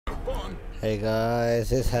Hey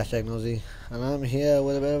guys, it's #Nosy, and I'm here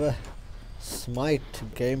with a bit of a Smite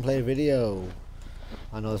gameplay video.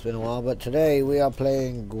 I know it's been a while, but today we are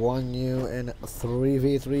playing Guan in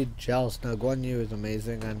 3v3 Joust. Now Guan is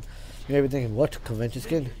amazing, and you may be thinking, what, convention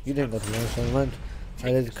skin? You didn't go to launch tournament.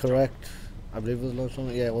 That is correct. I believe it was launch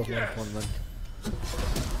tournament. Yeah, it was launch tournament.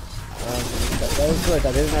 That is correct.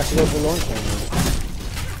 I didn't actually go for launch tournament.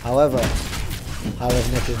 However, how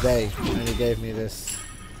was Nick's day, and he gave me this.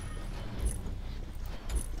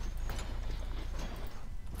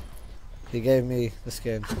 He gave me the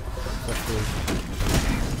skin for free.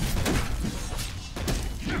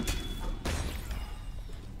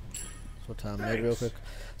 So time made real quick.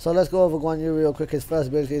 So let's go over Guan real quick. His first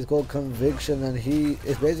ability is called Conviction, and he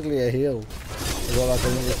is basically a heal, is what I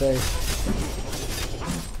can really say.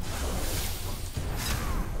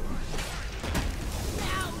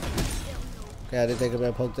 Okay, I did take a bit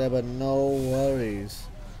of poke there, but no worries.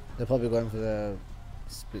 They're probably going for the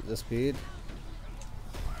speed.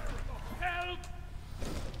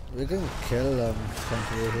 We can kill them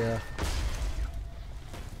potentially here.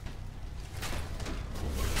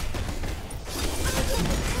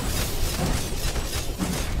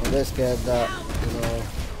 I'm a bit scared that, you know,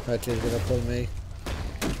 Hercules is gonna pull me.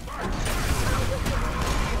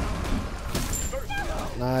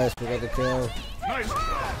 Nice, we got the kill.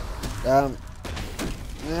 Damn.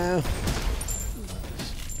 No.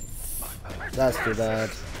 That's too bad.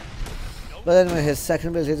 But anyway, his second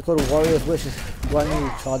ability is called Warrior's Wish. When he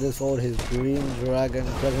charges forward, his green dragon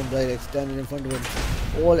present blade extended in front of him.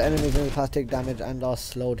 All enemies in the path take damage and are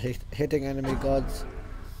slowed. Hitting enemy gods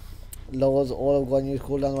lowers all of Guan Yu's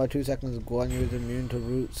cooldown by 2 seconds. Guan Yu is immune to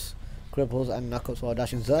roots, cripples, and knockups while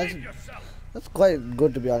dashing. So that's quite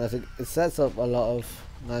good, to be honest. It sets up a lot of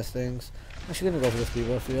nice things. I'm actually gonna go for the speed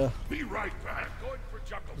buff here. Be right back. Going for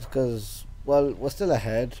just because, well, we're still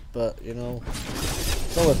ahead, but you know,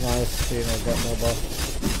 it's always nice to, you know, get more buffs.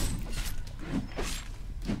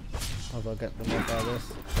 How about get the most out of this?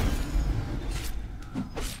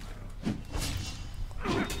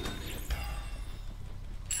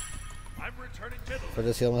 I'm returning middle. For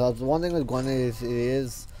this heal myself. The one thing with Guan is he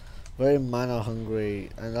is very mana hungry,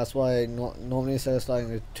 and that's why normally instead of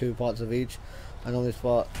starting with 2 parts of each, I normally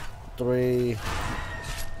spot 3.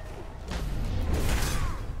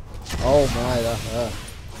 Oh my, that hurt.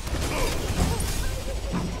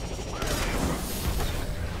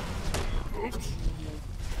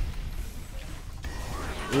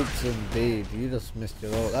 Oops, indeed. You just missed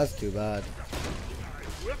your ult. That's too bad.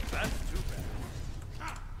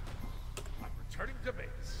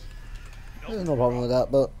 There's no problem with that,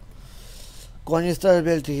 but Guan Yu's third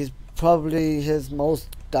ability, he's probably his most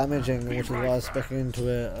damaging, which is why I was specking into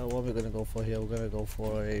it. What are we going to go for here? We're going to go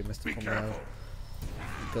for a Mystical Mail.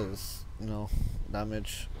 Because, you know,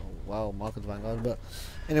 damage. Oh, wow, Market Vanguard. But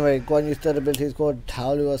anyway, Guan Yu's third ability is called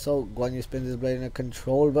Taolu Assault. Guan Yu spins his blade in a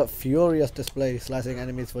controlled but furious display, slicing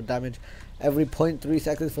enemies for damage every 0.3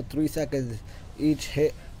 seconds for 3 seconds. Each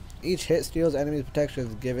hit steals enemies'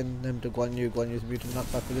 protections, giving them to Guan Yu. Guan Yu's mutant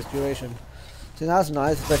knockback for this duration. So that's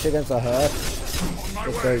nice, especially against a hurt,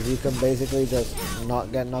 because you can basically just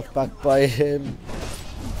not get knocked back by him.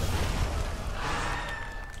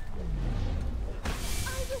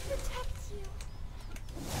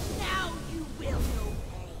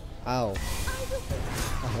 Ow.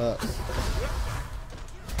 That hurts.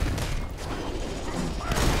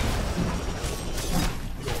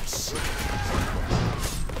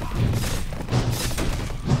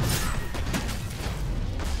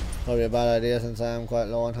 Probably a bad idea since I am quite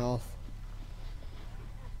low on health.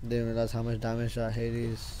 Didn't realize how much damage that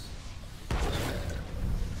Hades.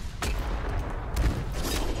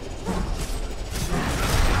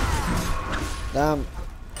 Damn.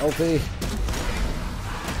 OP.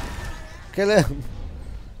 Kill him!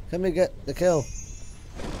 Can we get the kill?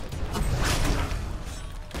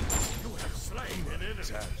 You have slain an enemy.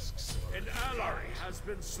 Tasks. An ally has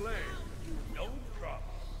been slain. No problem.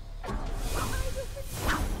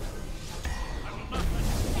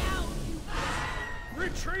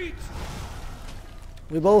 Retreat!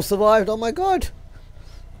 We both survived. Oh my god!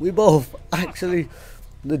 We both actually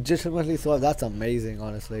legitimately survived. That's amazing,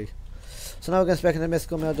 honestly. So now we're going to spec in the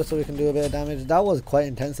Mystical Mail just so we can do a bit of damage. That was quite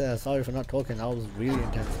intense there. Sorry for not talking. That was really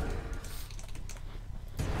intense.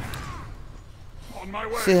 On my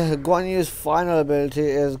way. See, Guan Yu's final ability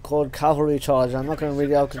is called Cavalry Charge. I'm not going to read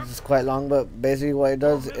it out because it's quite long, but basically what it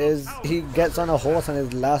does is he gets on a horse and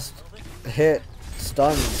his last hit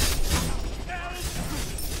stuns.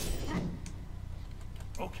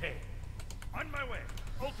 Okay. On my way.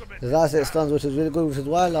 Ultimate. His last hit stuns, which is really good, which is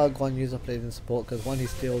why a lot of Guan Yu's are played in support, because one, he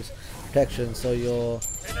steals protection, so your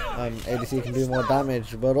ADC can do more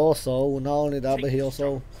damage. But also, not only that, but he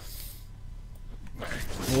also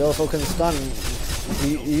can stun.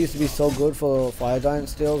 He used to be so good for Fire Giant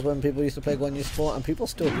steals when people used to play Guan Yu support, and people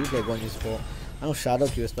still do play Guan Yu support. I know Shadow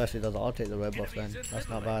Q especially does. I'll take the red buff then. That's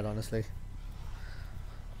not bad, honestly.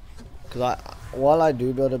 Because while I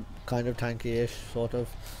do build a kind of tanky-ish, sort of,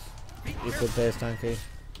 you could play as tanky.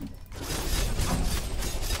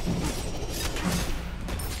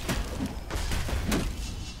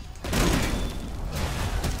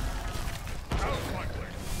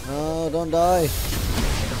 No, don't die.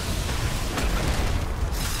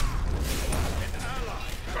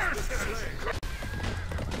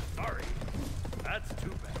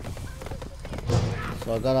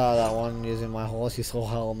 So I got out of that one using my horse. You saw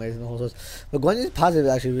how amazing the horse was. But Guan Yu's passive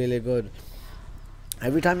is actually really good.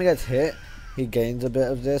 Every time he gets hit, he gains a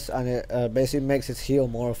bit of this, and it basically makes his heal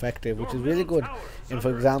more effective, which is really good in, for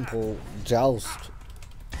example, Joust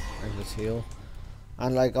and his heal.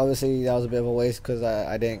 And like obviously that was a bit of a waste because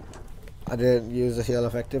I didn't use the heal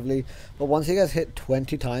effectively. But once he gets hit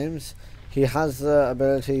 20 times, he has the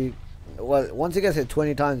ability. Well, once he gets hit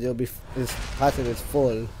 20 times, it'll be his passive is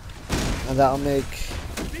full. And that'll make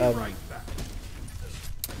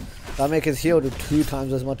his heal do 2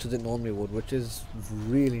 times as much as it normally would, which is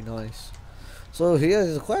really nice. So here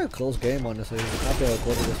is quite a close game, honestly. I'm happy I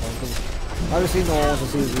recorded this one because obviously no one wants to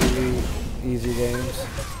see really easy games.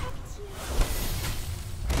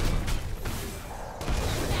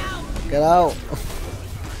 Get out!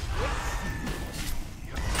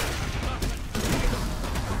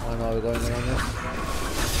 Oh no, we're going in on this.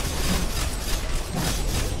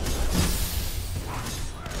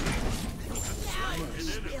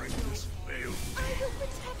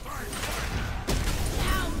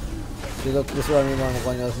 See, look, this is what I mean by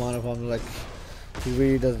Guan Yu's mana problem. Like, he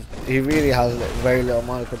really has very little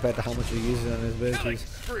mana compared to how much he uses on his abilities.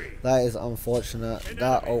 That is unfortunate.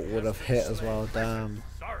 That ult would have hit as well, damn.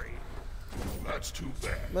 That's too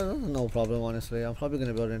bad. But that's no problem, honestly. I'm probably going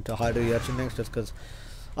to build into Hydro Yachin next just because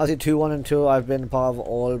obviously 2, 1, and 2 I've been part of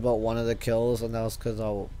all but one of the kills, and that was because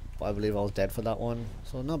I believe I was dead for that one.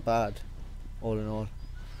 So not bad, all in all.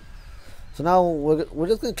 So now we're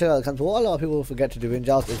just going to clear out the camps. What a lot of people forget to do in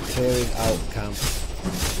Joust is clearing out camps.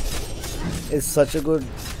 It's such a good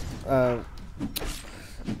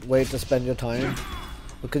way to spend your time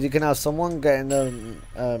because you can have someone get in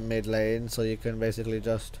the mid lane, so you can basically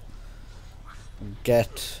just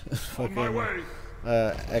get fucking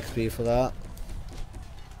XP for that.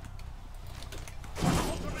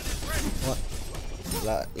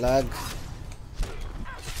 What? Lag?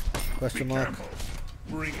 Question mark?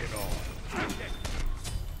 Bring it on. I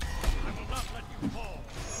will not let you fall.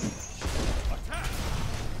 Attack!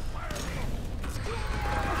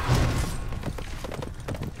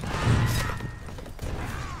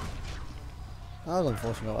 That was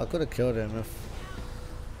unfortunate. I could have killed him if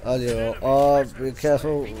earlier. Oh, be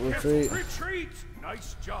careful, retreat. Retreat!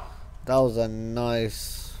 Nice job. That was a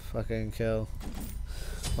nice fucking kill.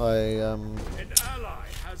 An ally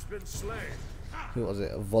has been slain. Who was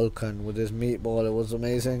it? Vulcan with his meatball. It was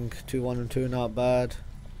amazing. 2, 1, and 2, not bad.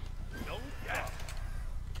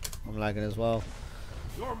 I'm lagging as well.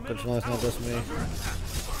 Good to know it's not just me.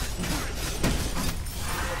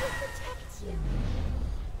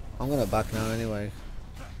 I'm gonna back now anyway.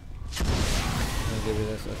 I'm gonna give you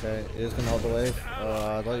this. Okay, you're just gonna ult the wave.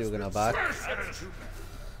 I thought you were gonna back.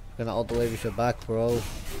 You're gonna ult the wave. You should back, bro.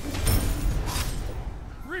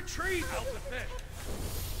 Retreat out the thing.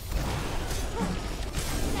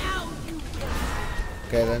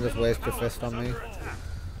 Okay, then just waste your fist on me.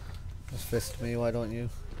 Just fist me, why don't you?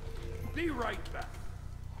 Be right back.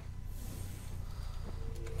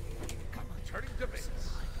 Turning to base.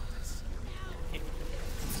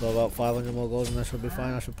 So about 500 more gold and that should be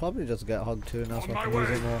fine. I should probably just get Hog 2 now so I can use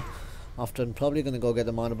it more often. Probably going to go get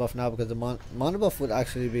the mana buff now because the mana buff would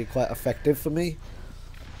actually be quite effective for me.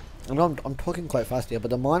 I know I'm talking quite fast here, but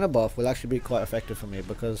the mana buff will actually be quite effective for me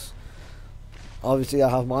because obviously I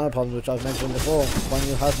have mana problems, which I've mentioned before. When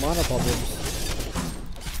you have mana problems,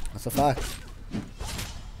 that's a fact.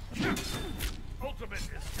 Ultimate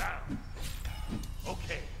is down.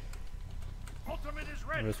 Okay. Ultimate is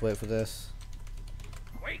ready. I'll just wait for this.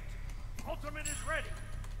 Wait. Ultimate is ready.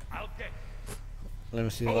 I'll get it. Let me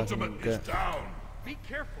see if I can get. Down. Be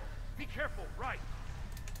careful. Be careful. Right.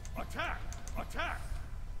 Attack. Attack.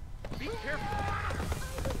 Be careful.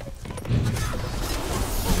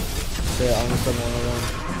 Yeah, I'm just gonna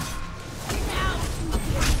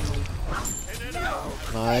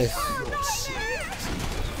nice.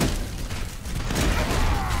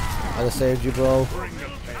 I just saved you, bro.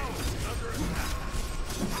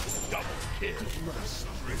 kill.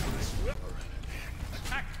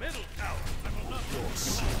 Attack middle tower. I will not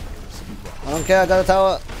lose. I don't care, I got a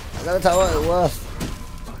tower. I got a tower. Worth.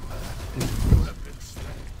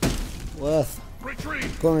 Worth. Retreat.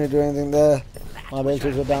 Couldn't really do anything there. My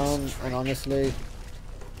abilities were down, and honestly,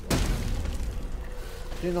 I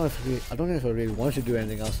don't know if I really wanted to do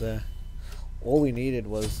anything else there. All we needed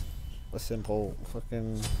was a simple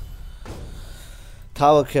fucking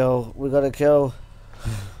tower kill. We got a kill.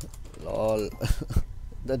 Lol.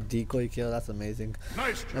 The decoy kill, that's amazing.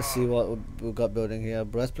 Nice job. Let's see what we got building here.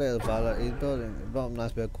 Breastplate of Valor. He's building a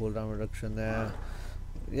nice bit of cooldown reduction there.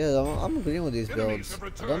 Yeah, I'm agreeing with these builds.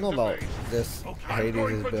 I don't know about this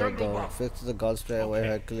Hades' build though. Fix the God straight away,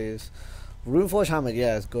 Hercules. Runeforge Hammer,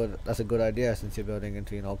 yeah, it's good. That's a good idea since you're building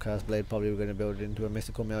into, you know, Curse Blade. Probably we're going to build it into a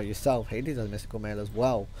mystical mail yourself. Hades has mystical mail as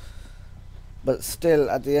well. But still,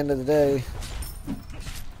 at the end of the day,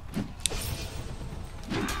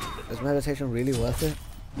 is meditation really worth it?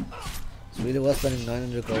 It's really worth spending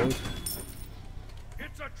 900 gold.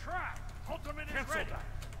 It's a trap. Ultimate is ready.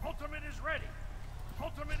 Ultimate is ready.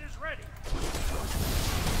 Ultimate is ready.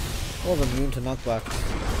 Oh, immune to knockback.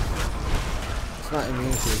 It's not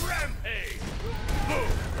immune to. Rampage.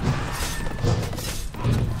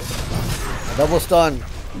 A double stun.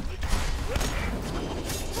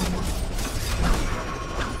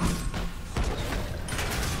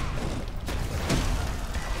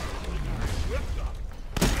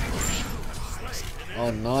 Oh,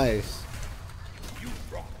 nice. You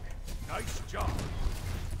rock. Nice job.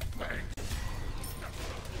 Thanks.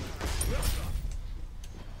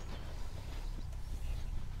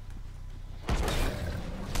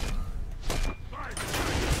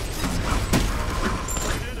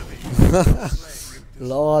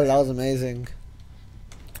 Lol, that was amazing.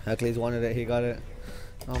 Hercules wanted it, he got it.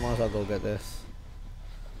 I might as well go get this.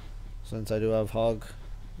 Since I do have Hog.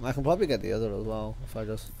 I can probably get the other as well if I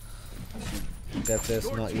just get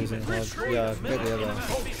this, not using Hog. Yeah, get the other.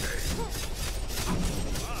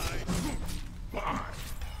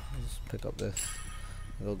 Just pick up this.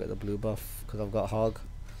 And go get the blue buff because I've got Hog.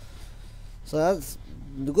 So that's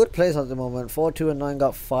the good place at the moment. 4, 2, and 9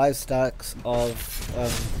 got 5 stacks of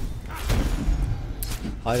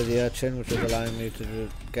Height of the Urchin, which is allowing me to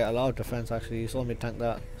get a lot of defense. Actually, you saw me tank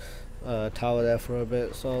that tower there for a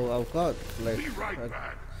bit. So I've got, like,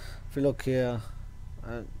 if you look here,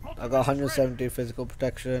 I got 170 physical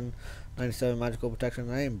protection, 97 magical protection.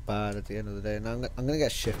 That ain't bad at the end of the day. Now I'm gonna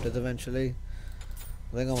get shifters eventually.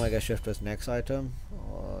 I think I might get shifters next item.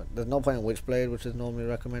 There's no point in Witchblade, which is normally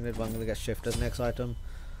recommended, but I'm gonna get shifters next item.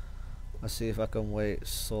 Let's see if I can wait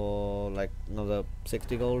so like another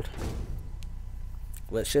 60 gold.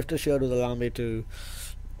 But shifter shield will allow me to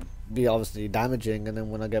be obviously damaging, and then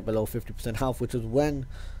when I get below 50% health, which is when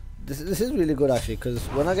this is really good actually, because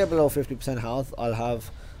when I get below 50% health,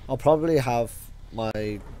 I'll probably have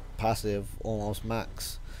my passive almost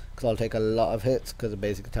max, because I'll take a lot of hits because of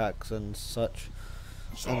basic attacks and such.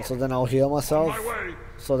 And so then I'll heal myself,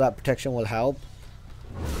 so that protection will help.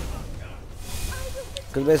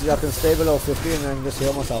 Because basically I can stay below 50 and then just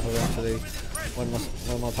heal myself eventually when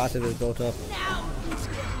my passive is built up.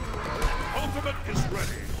 Ultimate is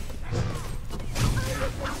ready.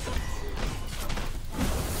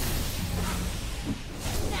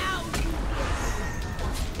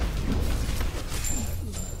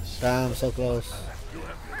 Damn, so close.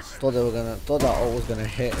 Thought that ult was gonna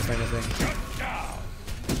hit if anything.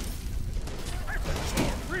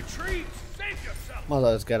 Retreat. Save yourself. Might as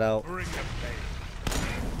well just get out.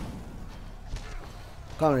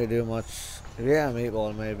 Can't really do much. If you hit a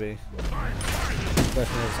meatball, maybe. The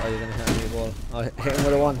question is, are you gonna hit a meatball? I'll hit him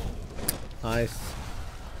with a 1. Nice.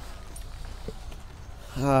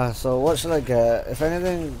 So what should I get? If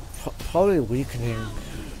anything, probably weakening.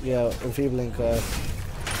 Yeah, enfeebling curse.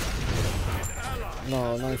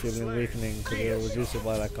 No, not enfeebling, weakening, because it'll reduce it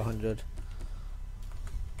by like 100.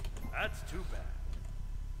 That's too bad.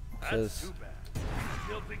 That's too bad.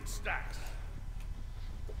 Building stacks.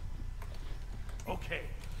 Okay.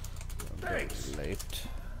 Thanks. Late.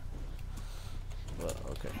 But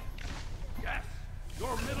okay. Yes.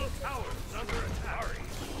 Your middle tower is under attack.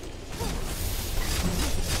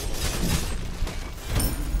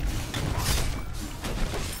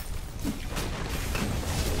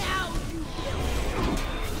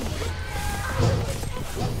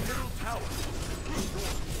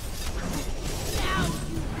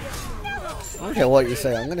 I don't care what you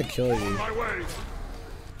say, I'm gonna kill you. My way.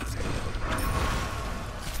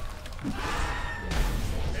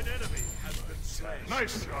 An enemy has been slain.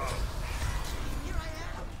 Nice job.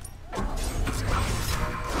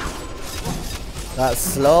 That's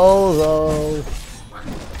slow though.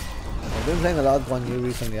 I'm been playing a lot of Guan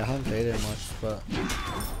recently. I haven't played it much, but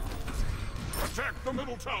Attack the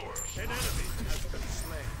middle tower. An enemy has been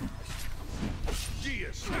slain. G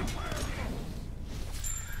is sapphire.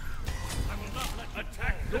 I will not let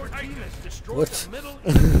attack your team has destroyed what? the middle.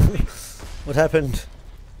 What happened?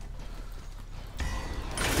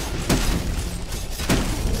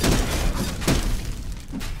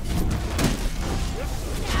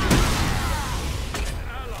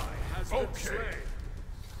 Okay.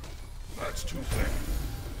 That's too bad.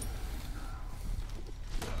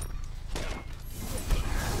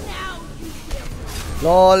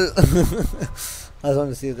 LOL! I just wanted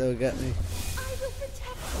to see if they would get me.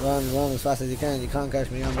 Run as fast as you can. You can't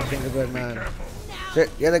catch me. I'm a gingerbread man. Shit,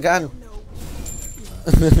 yeah, they can.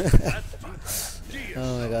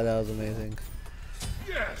 Oh my god, that was amazing.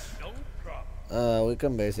 Yes, no problem. We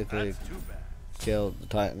can basically kill the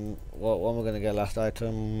Titan. What am I gonna get last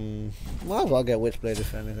item? Might as well get Witchblade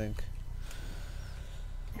if anything.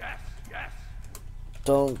 Yes, yes.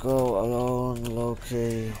 Don't go alone,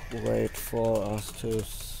 Loki. Wait for us to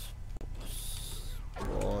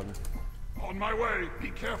spawn. On my way. Be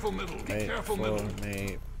careful, middle. Be Wait careful, for middle.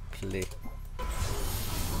 me, please.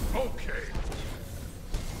 Okay.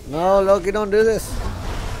 No, Loki, don't do this.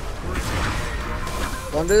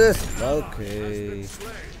 Don't do this. Okay.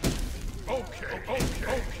 Okay,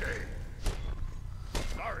 okay.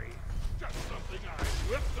 Sorry. Just something I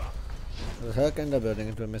whipped up. The Herc ended up building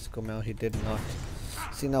into a mystical male. He did not.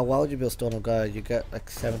 See, now why would you build Stone of God? You get like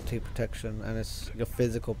 70 protection, and it's your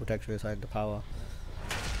physical protection inside the power.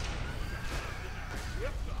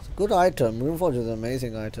 It's a good item. Runeforge is an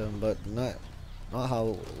amazing item, but not how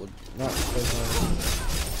it would not.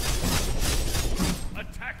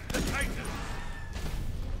 Attack the Titan.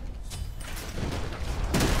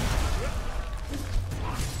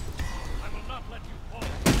 I will not let you fall.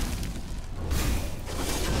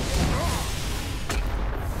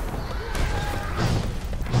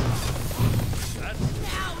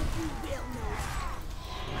 Now you will know.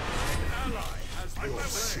 An ally has been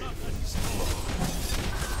slain.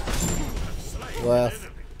 Worth.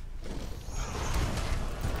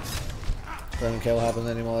 Don't care what happens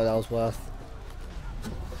anymore. That was worth.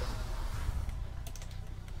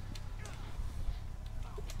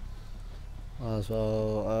 As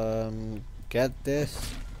well, get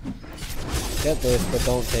this, but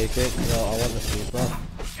don't take it. Because I want to see it, bro.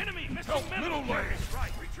 Enemy missile middle lane.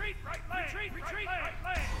 Right. Retreat right lane. Retreat right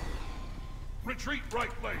lane. Retreat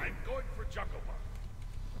right lane. I'm going for Jungle Bug.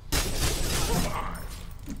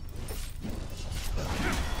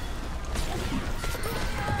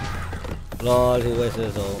 Lord, he wasted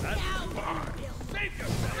his ult. Save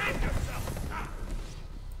yourself. Save yourself.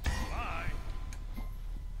 Bye.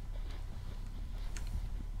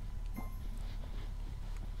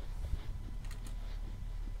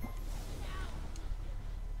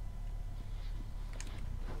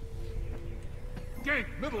 Gank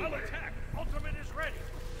middle lane. Attack. Ultimate is ready.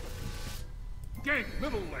 Gank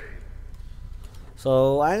middle lane.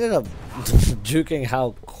 So I ended up juking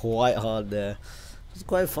Hal quite hard there. It's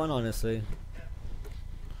quite fun, honestly.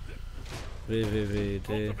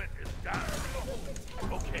 VVVD. Ultimate is down.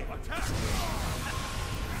 Okay, attack.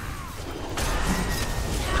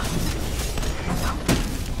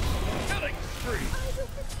 Killing spree.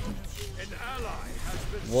 An ally has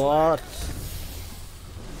been What?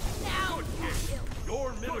 Now Good game. Your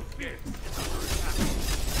middle game.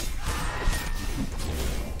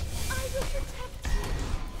 I will protect you.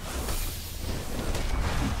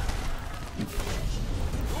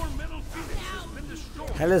 Your middle phoenix has been destroyed.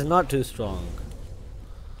 Hell is not too strong.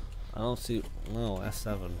 I don't see. No,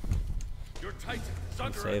 S7. Your Titan is I'll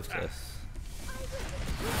under save attack. this.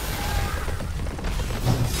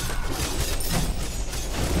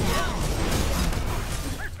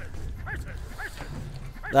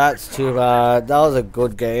 That's too bad. That was a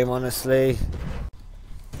good game, honestly.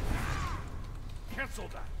 Cancel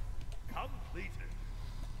that. Completed.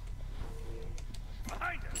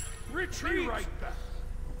 Behind us. Retreat. Right back.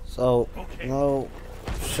 So, Okay. no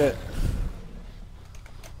shit.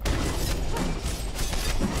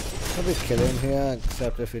 I'll be killing here,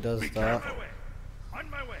 except if he does that. On my way. On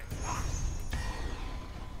my way.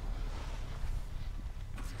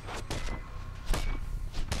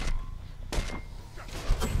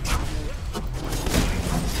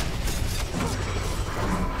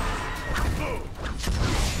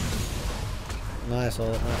 Nice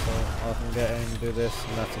ult, nice ult. I can get in, do this,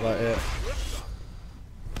 and that's about it.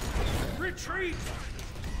 Retreat.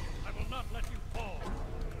 I will not let you fall.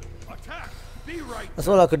 Attack. Be right. That's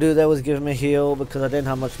all I could do there was give him a heal because I didn't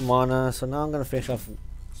have much mana. So now I'm gonna finish off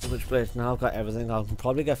Which place now? I've got everything. I can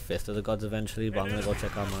probably get Fist of the Gods eventually, but I'm gonna go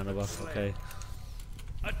check out mana buff. Okay.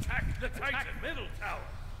 Attack the Titan middle tower.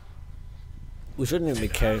 We shouldn't even be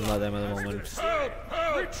caring about them at the moment. Help!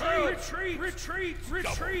 Retreat! Retreat!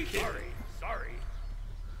 Sorry.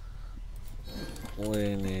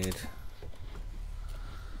 We need.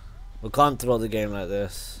 We can't throw the game like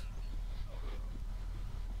this.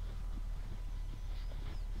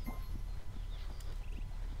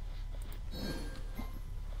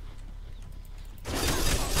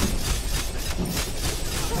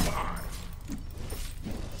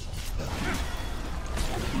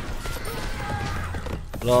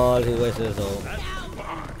 Lol, he wasted his ult. Save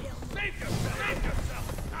yourself!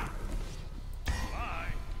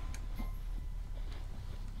 Bye.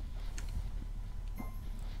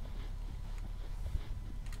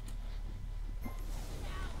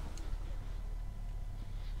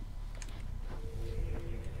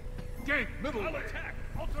 Gank middle lane. Attack.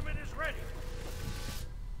 Ultimate is ready.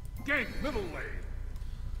 Gank middle lane.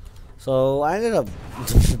 So I ended up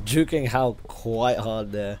juking Hal quite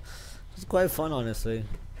hard there. It's quite fun, honestly.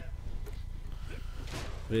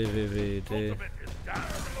 VVVD. Ultimate is down.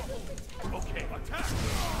 Okay, attack.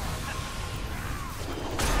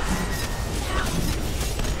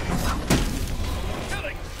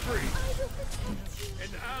 Killing spree.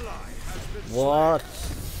 An ally has been What?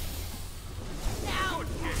 Good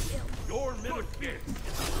game. Your middle kid.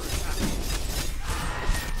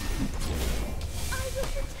 I will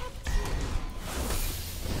protect you.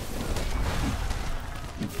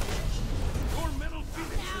 Your middle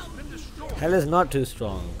phoenix has been destroyed. Hell is not too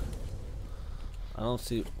strong. I don't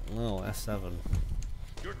see. No, S7.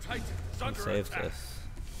 Your Titan is under Save attack. this.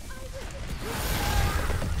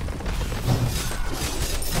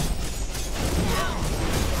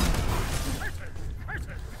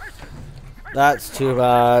 That's too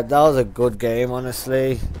bad. That was a good game,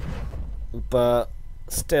 honestly. But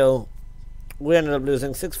still, we ended up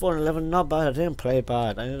losing 6-4 and 11. Not bad. I didn't play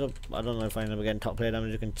bad. I don't know if I ended up getting top player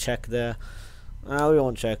damage. You can check there. We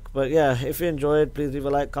won't check. But yeah, if you enjoyed, please leave a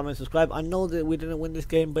like, comment, subscribe. I know that we didn't win this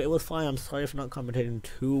game, but it was fine. I'm sorry for not commentating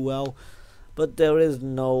too well. But there is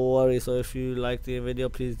no worry. So if you like the video,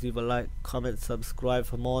 please leave a like, comment, subscribe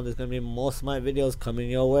for more. There's going to be more Smite videos coming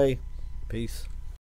your way. Peace.